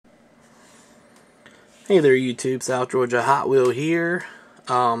Hey there YouTube, South Georgia Hot Wheel here.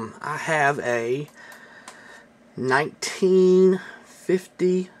 I have a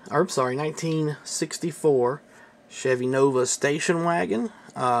 1964 Chevy Nova station wagon.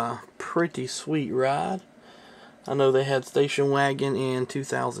 Pretty sweet ride. I know they had station wagon in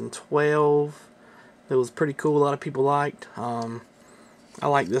 2012. It was pretty cool. A lot of people liked. I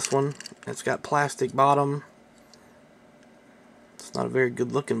like this one. It's got plastic bottom. It's not a very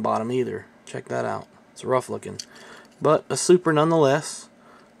good looking bottom either. Check that out. It's rough looking, but a super nonetheless.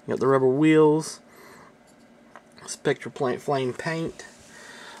 You got the rubber wheels, Spectra flame paint.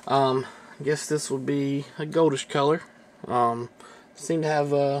 I guess this would be a goldish color. Seem to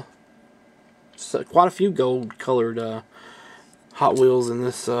have quite a few gold colored Hot Wheels in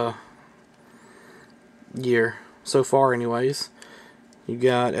this year so far anyways. You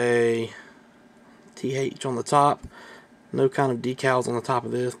got a TH on the top. No kind of decals on the top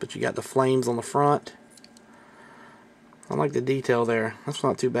of this, but you got the flames on the front. I like the detail there. That's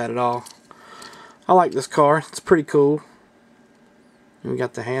not too bad at all. I like this car. It's pretty cool. And we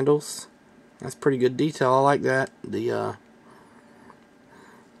got the handles. That's pretty good detail. I like that. The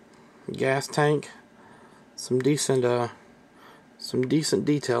gas tank. Some decent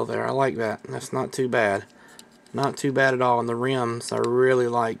detail there. I like that. That's not too bad. Not too bad at all. And the rims, I really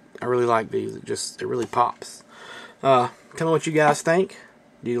like these. It really pops. Tell me what you guys think.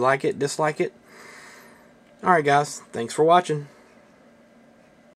 Do you like it? Dislike it? Alright guys, thanks for watching.